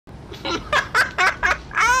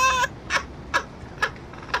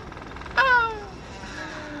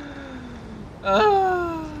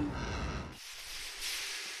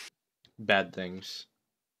Bad things.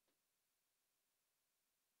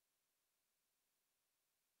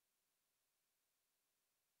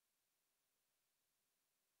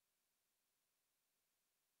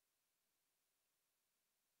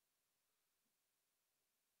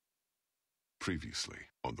 Previously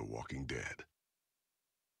on The Walking Dead.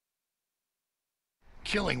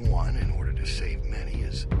 Killing one in order to save many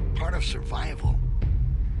is part of survival.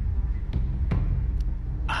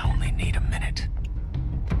 I only need a minute.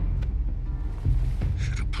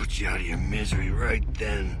 Should have put you out of your misery right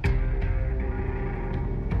then.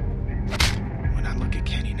 When I look at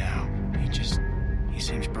Kenny now, he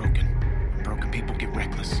seems broken. And broken people get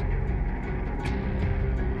reckless.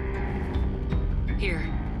 Here.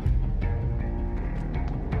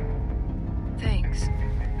 Thanks.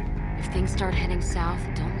 If things start heading south,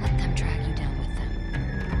 don't let them drag you down with them.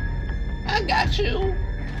 I got you.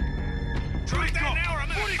 Drop that now or I'm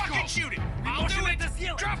gonna fucking shoot it! I'll do it!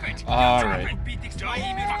 Drop it! All right.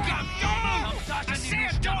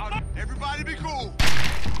 Don't move! Everybody be cool.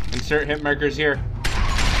 Insert Hitmarkers here.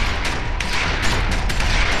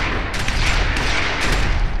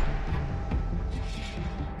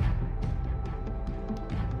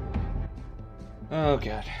 Oh,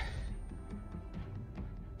 God.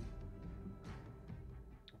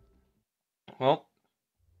 Well,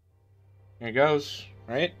 here it goes,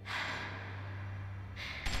 right?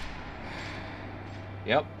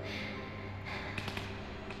 Yep.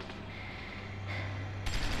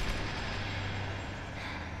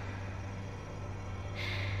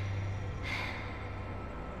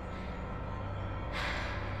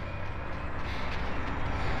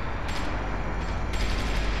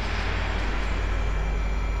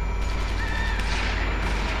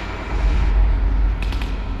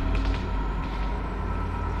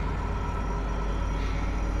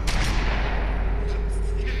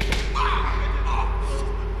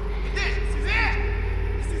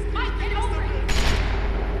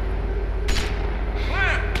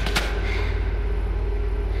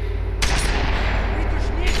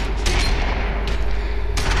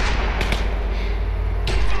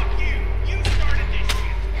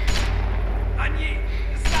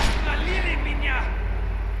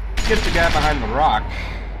 Get the guy behind the rock.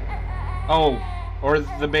 Oh, or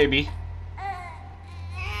the baby.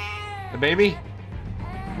 The baby?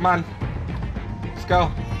 Come on. Let's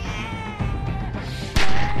go.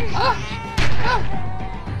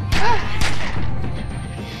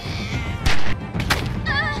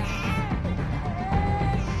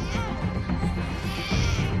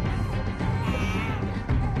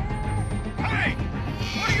 Hey!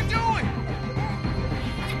 What are you doing?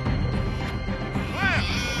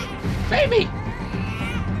 Baby!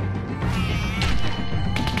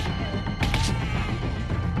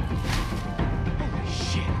 Holy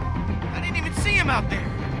shit! I didn't even see him out there!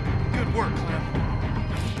 Good work, Clem.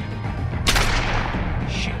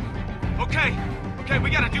 Shit. Okay, we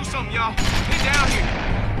gotta do something, y'all. Get down here.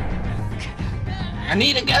 I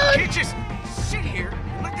need a gun! Can't just sit here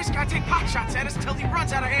and let this guy take pot shots at us till he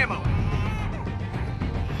runs out of ammo.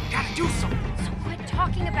 Gotta do something. So quit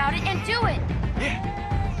talking about it and do it!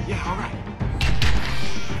 Yeah, all right.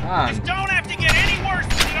 Come on. This don't have to get any worse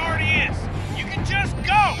than it already is. You can just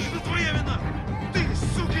go.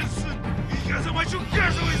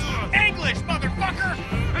 English, motherfucker!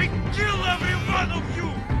 I kill every one of you!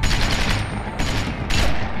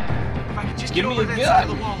 If I could just Give get me over a that gun. side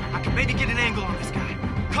of the wall, I can maybe get an angle on this guy.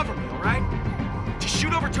 Cover me, all right? Just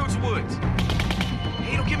shoot over towards the woods.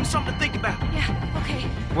 Hey, it'll give him something to think about. Yeah, okay.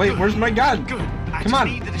 Wait, Good. where's my gun? Good. I Come just on.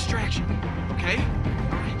 need the distraction. Okay?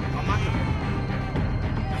 All right, on my go.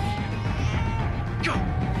 Go.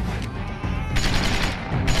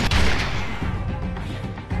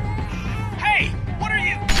 Hey, what are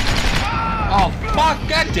you? Oh, fuck!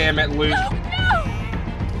 God damn it, Luke. No!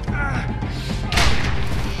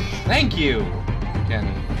 Thank you,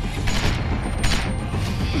 Kenny.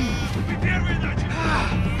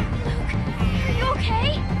 Are you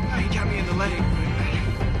okay? He got me in the leg, but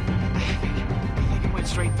I think it went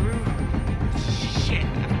straight through. Shit,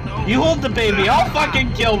 I don't know. You hold the baby, I'll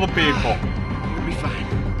fucking kill the people. We'll be fine.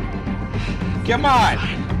 Come on.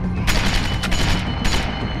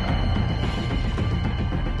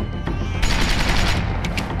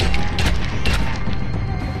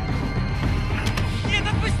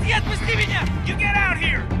 Отпусти меня! You get out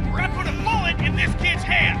here! Or I put a bullet in this kid's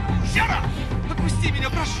hand! Shut up! Отпусти меня,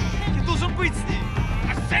 прошу! Я должен быть с ней!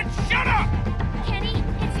 I said shut up! Kenny,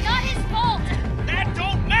 it's not his fault! That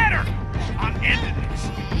don't matter! I'm ending this!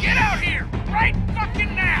 Get out!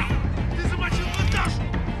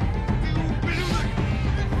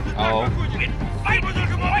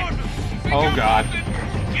 Oh god.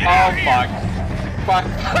 Oh fuck. Fuck.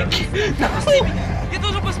 No! Я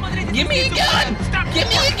должен посмотреть. Give me a gun! Give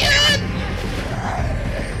me a gun!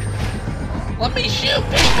 Let me shoot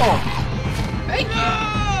people! Thank you!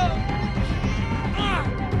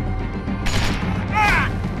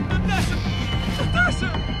 Наташа! Наташа!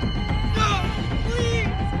 No! Please!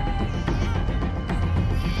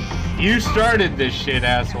 You started this shit,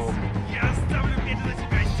 asshole. Я оставлю где-то на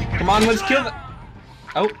тебя истекать. Come on, let's kill the...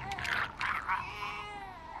 Oh.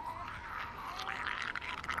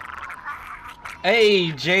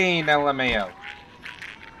 Hey, Jane LMAO.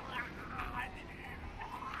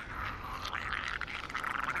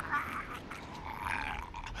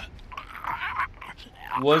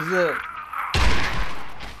 Was it...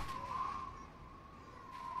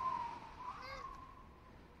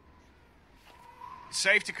 It's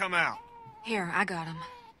safe to come out. Here, I got him.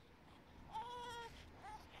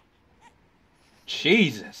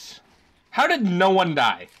 Jesus. How did no one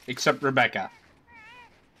die except Rebecca?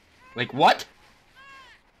 Like, what?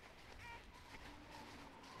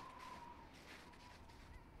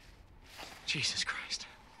 Jesus Christ.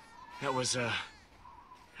 That was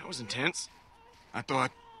intense. I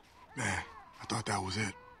thought that was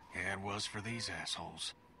it. Yeah, it was for these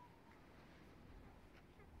assholes.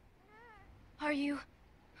 Are you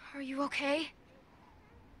okay?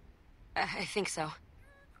 I think so.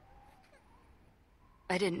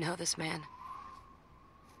 I didn't know this man.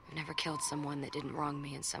 I've never killed someone that didn't wrong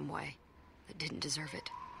me in some way, that didn't deserve it.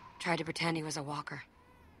 Tried to pretend he was a walker.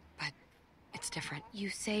 But it's different. You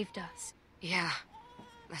saved us. Yeah,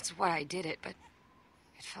 that's why I did it, but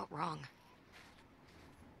it felt wrong.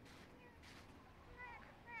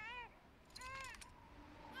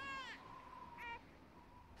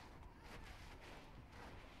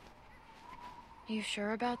 You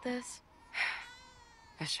sure about this?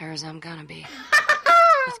 As sure as I'm gonna be.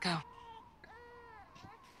 Let's go.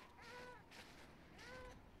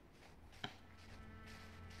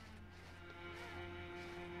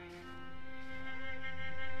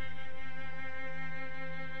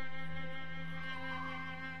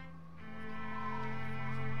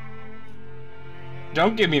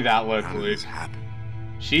 Don't give me that look, How did Luke. this happen?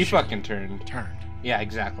 She fucking turned. Turned. Yeah,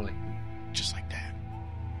 exactly. Just like that.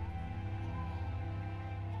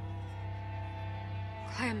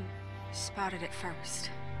 Clem spotted it first.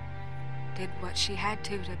 Did what she had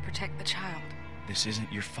to protect the child. This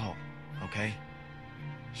isn't your fault, okay?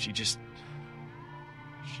 She just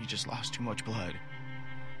lost too much blood.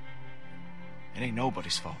 It ain't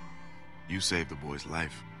nobody's fault. You saved the boy's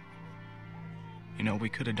life. You know, we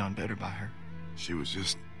could have done better by her. She was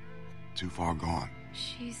just too far gone.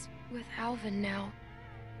 She's with Alvin now.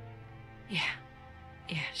 Yeah,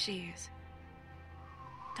 she is.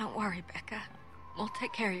 Don't worry, Becca. We'll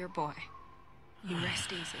take care of your boy. You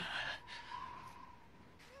rest easy.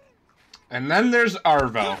 And then there's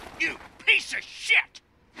Arvo. You piece of shit!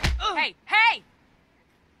 Hey, hey!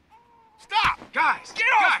 Stop! Guys! Get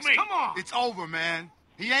off me! Come on! It's over, man.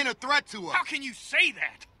 He ain't a threat to us. How can you say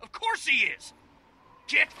that? Of course he is!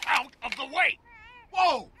 Get out of the way!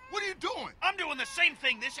 Whoa! What are you doing? I'm doing the same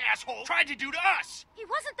thing this asshole tried to do to us! He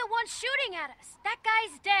wasn't the one shooting at us. That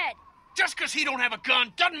guy's dead. Just because he don't have a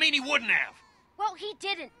gun doesn't mean he wouldn't have! Well, he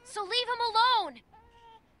didn't, so leave him alone.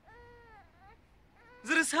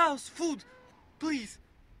 There is house, food. Please.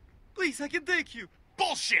 Please, I can take you.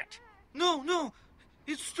 Bullshit! No.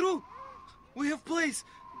 It's true. We have place.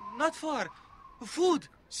 Not far. Food.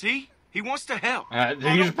 See? He wants to help. Oh, He's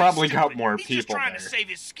don't be probably got stupid. more He's just people trying there. to save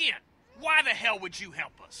his skin. Why the hell would you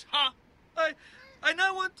help us, huh? I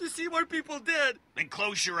now want to see more people dead. Then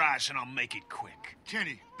close your eyes and I'll make it quick.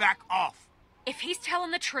 Kenny, back off. If he's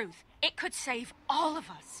telling the truth, it could save all of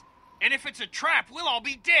us. And if it's a trap, we'll all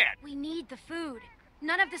be dead. We need the food.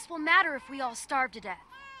 None of this will matter if we all starve to death.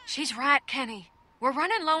 She's right, Kenny. We're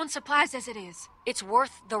running low on supplies as it is. It's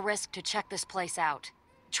worth the risk to check this place out.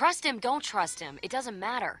 Trust him, don't trust him. It doesn't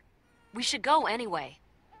matter. We should go anyway.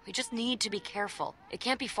 We just need to be careful. It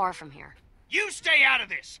can't be far from here. You stay out of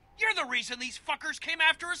this. You're the reason these fuckers came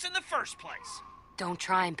after us in the first place. Don't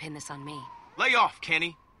try and pin this on me. Lay off,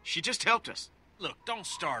 Kenny. She just helped us. Look, don't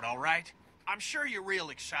start, all right? I'm sure you're real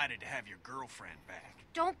excited to have your girlfriend back.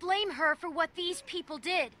 Don't blame her for what these people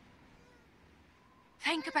did.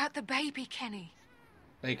 Think about the baby, Kenny.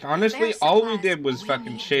 Like, honestly, There's all we supplies did was we fucking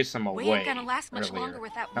need. chase him away. We ain't gonna last much earlier. longer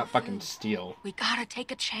without Not more fucking food. steal. We gotta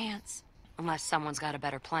take a chance. Unless someone's got a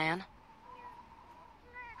better plan.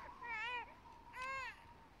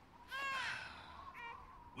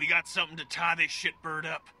 We got something to tie this shitbird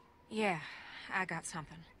up. Yeah, I got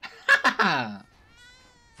something.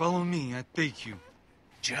 Follow me, I take you.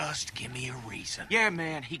 Just give me a reason. Yeah,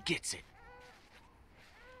 man, he gets it.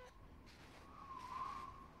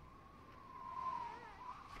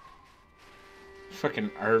 fucking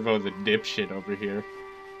Arvo the dipshit over here.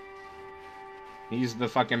 He's the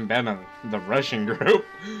fucking Ben of the Russian group.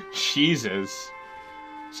 Jesus.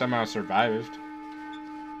 Somehow survived.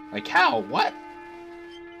 Like how? What?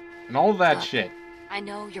 And all that shit. I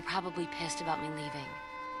know you're probably pissed about me leaving.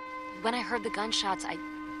 When I heard the gunshots,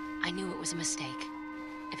 I knew it was a mistake.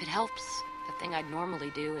 If it helps, the thing I'd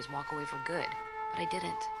normally do is walk away for good. But I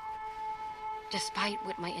didn't. Despite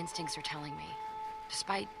what my instincts are telling me.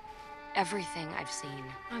 Despite everything I've seen.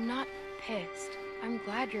 I'm not pissed. I'm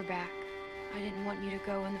glad you're back. I didn't want you to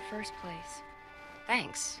go in the first place.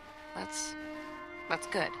 Thanks. That's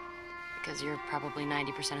good. Because you're probably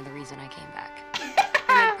 90% of the reason I came back.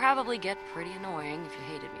 And it'd probably get pretty annoying if you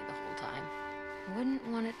hated me the whole time. Wouldn't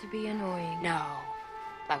want it to be annoying. No.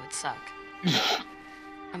 That would suck.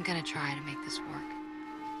 I'm gonna try to make this work.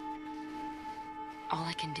 All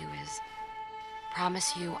I can do is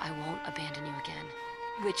promise you I won't abandon you again.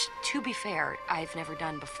 Which, to be fair, I've never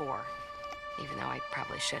done before. Even though I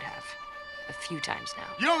probably should have. A few times now.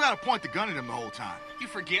 You don't gotta point the gun at him the whole time. You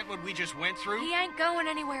forget what we just went through? He ain't going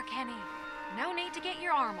anywhere, Kenny. No need to get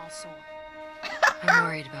your arm all sore. I'm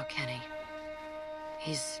worried about Kenny.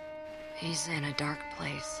 He's in a dark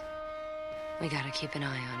place. We gotta keep an eye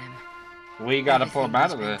on him. We gotta pull him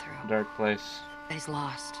out of Everything the he's been through. dark place. He's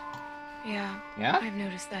lost. Yeah. Yeah? I've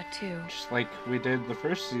noticed that too. Just like we did the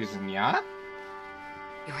first season, yeah?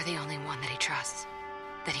 You're the only one that he trusts.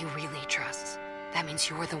 That he really trusts. That means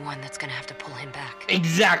you're the one that's gonna have to pull him back.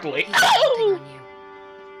 Exactly. He's counting on you.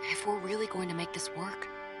 If we're really going to make this work,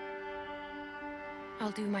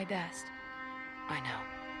 I'll do my best. I know.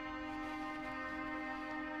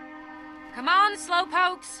 Come on,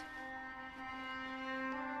 slowpokes.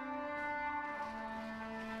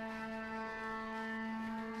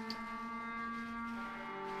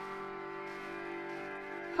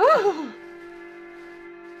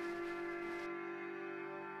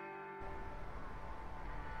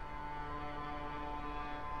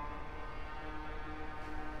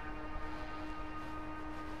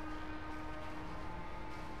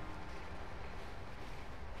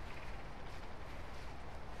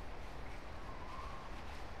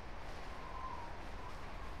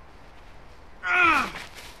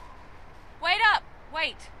 Wait up!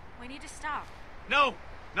 Wait. We need to stop. No,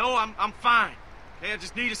 I'm fine. Okay, I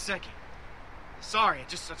just need a second. Sorry, I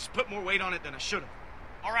just put more weight on it than I should have.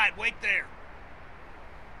 All right, wait there.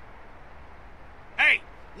 Hey,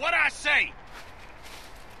 what I say?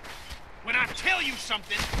 When I tell you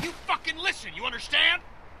something, you fucking listen, you understand?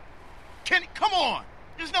 Kenny, come on!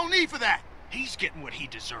 There's no need for that! He's getting what he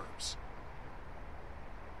deserves.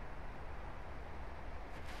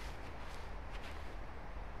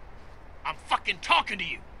 I'm fucking talking to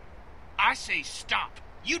you. I say stop.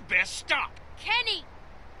 You'd best stop. Kenny!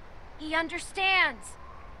 He understands.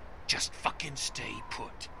 Just fucking stay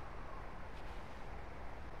put.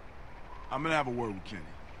 I'm gonna have a word with Kenny.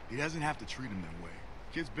 He doesn't have to treat him that way.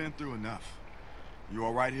 Kid's been through enough. You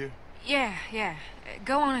alright here? Yeah.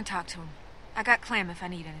 Go on and talk to him. I got Clem if I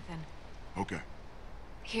need anything. Okay.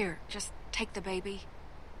 Here, just take the baby.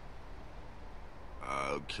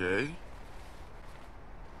 Okay.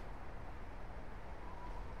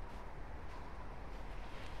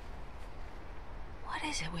 What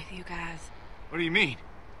is it with you guys? What do you mean?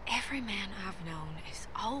 Every man I've known is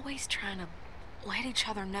always trying to let each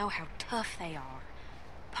other know how tough they are.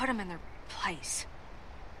 Put them in their place.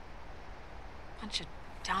 Bunch of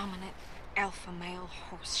dominant alpha male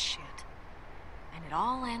horse shit. And it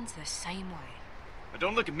all ends the same way. But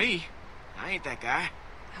don't look at me. I ain't that guy.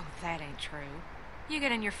 Oh, that ain't true. You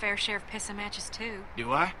get in your fair share of pissing matches too.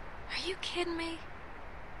 Do I? Are you kidding me?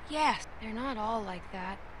 Yes. They're not all like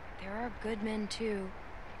that. There are good men too.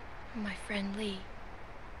 My friend Lee.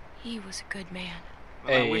 He was a good man.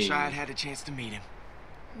 Well, I wish I had had a chance to meet him.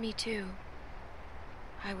 Me too.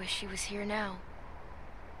 I wish she was here now.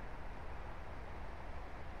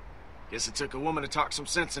 Guess it took a woman to talk some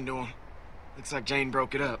sense into him. Looks like Jane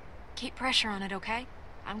broke it up. Keep pressure on it, okay?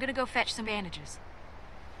 I'm gonna go fetch some bandages.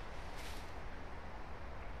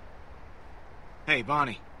 Hey,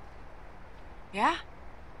 Bonnie. Yeah?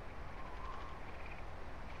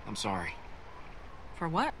 I'm sorry. For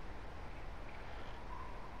what?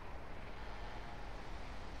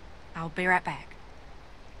 I'll be right back.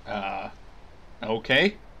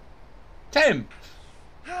 Okay. Tim!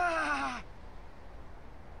 Damn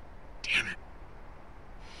it.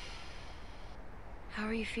 How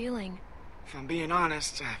are you feeling? If I'm being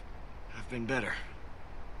honest, I've been better.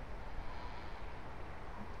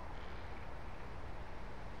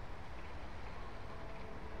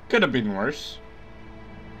 Could have been worse.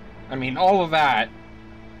 I mean, all of that.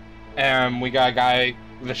 We got a guy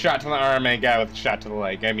The shot to the arm and a guy with a shot to the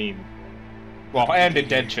leg. I mean, well, and a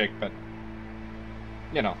dead chick, but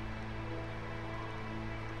you know.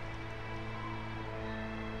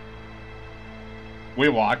 We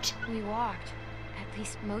walked. We walked. At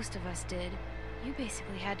least most of us did. You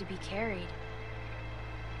basically had to be carried.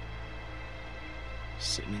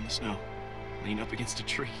 Sitting in the snow, leaned up against a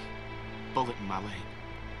tree, bullet in my leg.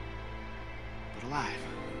 But alive.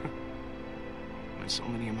 When so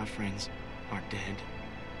many of my friends are dead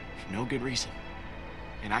for no good reason,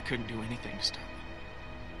 and I couldn't do anything to stop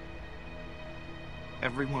it.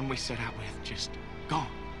 Everyone we set out with just gone.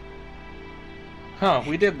 Huh,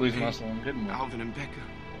 we did lose most of them, didn't we? Alvin and Becca,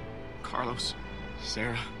 Carlos,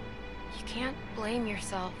 Sarah. You can't blame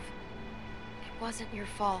yourself. It wasn't your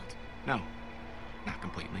fault. No, not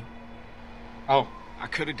completely. Oh. I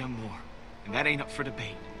could have done more, and that ain't up for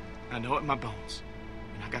debate. I know it in my bones,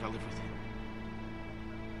 and I gotta live with it.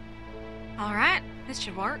 All right, this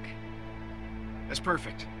should work. That's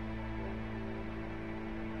perfect.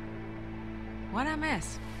 What'd I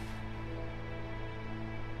miss?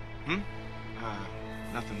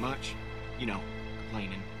 Nothing much. You know,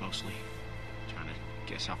 complaining, mostly. Trying to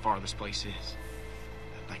guess how far this place is.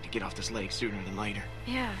 I'd like to get off this lake sooner than later.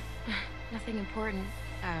 Yeah, nothing important.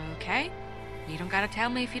 Okay. You don't gotta tell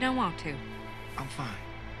me if you don't want to. I'm fine.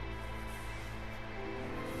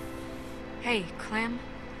 Hey, Clem,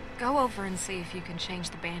 go over and see if you can change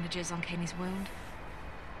the bandages on Kenny's wound.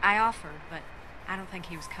 I offered, but I don't think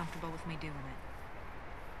he was comfortable with me doing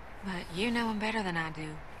it. But you know him better than I do.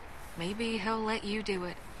 Maybe he'll let you do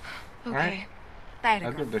it. Okay. Right. That'd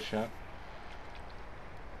I'll go. give this a shot.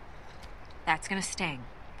 That's gonna sting,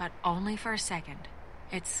 but only for a second.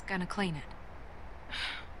 It's gonna clean it.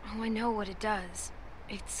 Oh, I know what it does.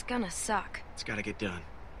 It's gonna suck. It's gotta get done.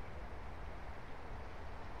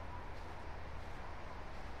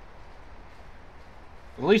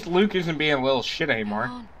 At least Luke isn't being a little shit anymore.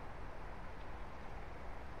 Come on.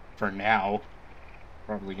 For now.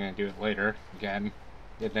 Probably gonna do it later. Again.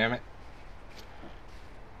 Yeah, damn it.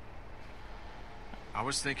 I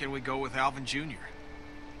was thinking we'd go with Alvin Jr.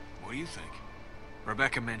 What do you think?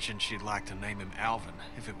 Rebecca mentioned she'd like to name him Alvin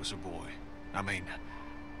if it was a boy. I mean,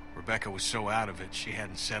 Rebecca was so out of it she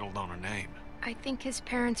hadn't settled on a name. I think his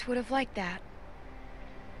parents would have liked that.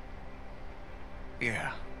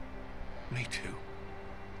 Yeah, me too.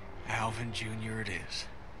 Alvin Jr. it is.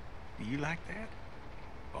 Do you like that?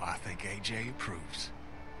 Well, I think AJ approves.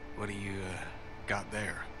 What do you, got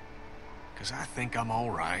there? 'Cause I think I'm all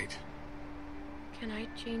right. Can I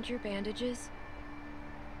change your bandages?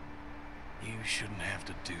 You shouldn't have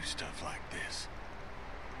to do stuff like this.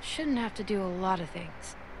 Shouldn't have to do a lot of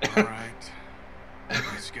things. All right.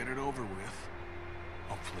 Let's get it over with.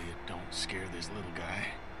 Hopefully it don't scare this little guy.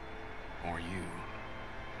 Or you.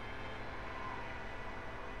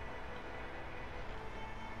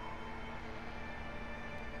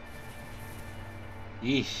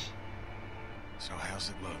 Yeesh. So how's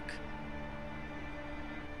it look?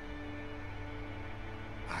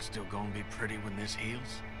 I still gonna be pretty when this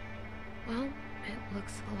heals? Well, it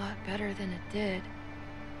looks a lot better than it did.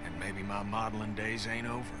 And maybe my modeling days ain't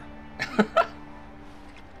over.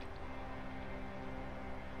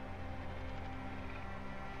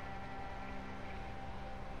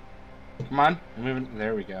 Come on. I'm moving.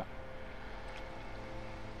 There we go.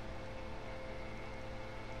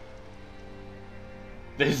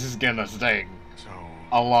 This is gonna sting. So,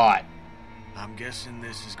 A lot. I'm guessing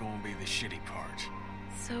this is gonna be the shitty part.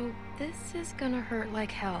 So, this is gonna hurt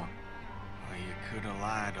like hell. Well, you could have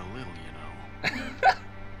lied a little, you know.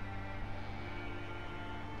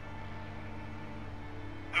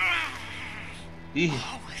 Eesh.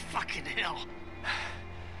 Holy fucking hell.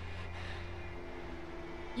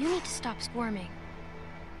 You need to stop squirming.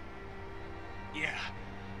 Yeah,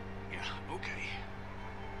 okay.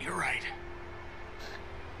 You're right.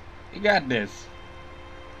 You got this.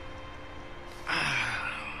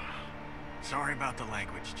 Sorry about the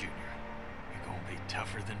language, Junior. You're gonna be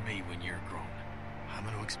tougher than me when you're grown. I'm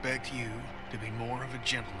gonna expect you to be more of a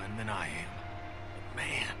gentleman than I am. But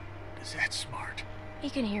man, is that smart. He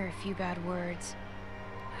can hear a few bad words.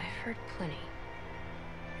 I've heard plenty.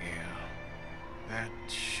 Yeah, that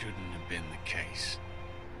shouldn't have been the case.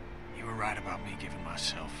 You were right about me giving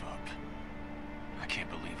myself up. I can't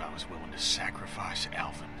believe I was willing to sacrifice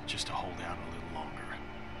Alvin just to hold out a little longer.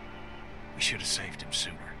 We should have saved him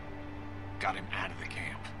sooner. Got him out of the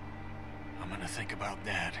camp. I'm gonna think about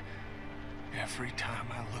that every time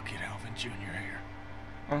I look at Alvin Jr. here.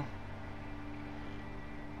 Oh.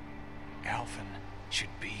 Alvin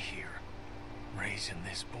should be here, raising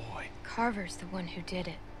this boy. Carver's the one who did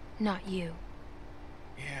it, not you.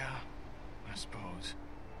 Yeah, I suppose.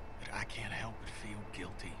 that I can't help but feel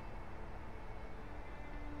guilty.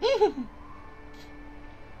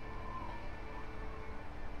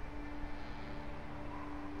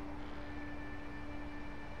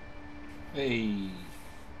 Hey.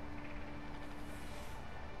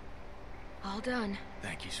 All done.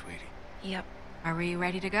 Thank you, sweetie. Yep. Are we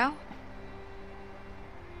ready to go?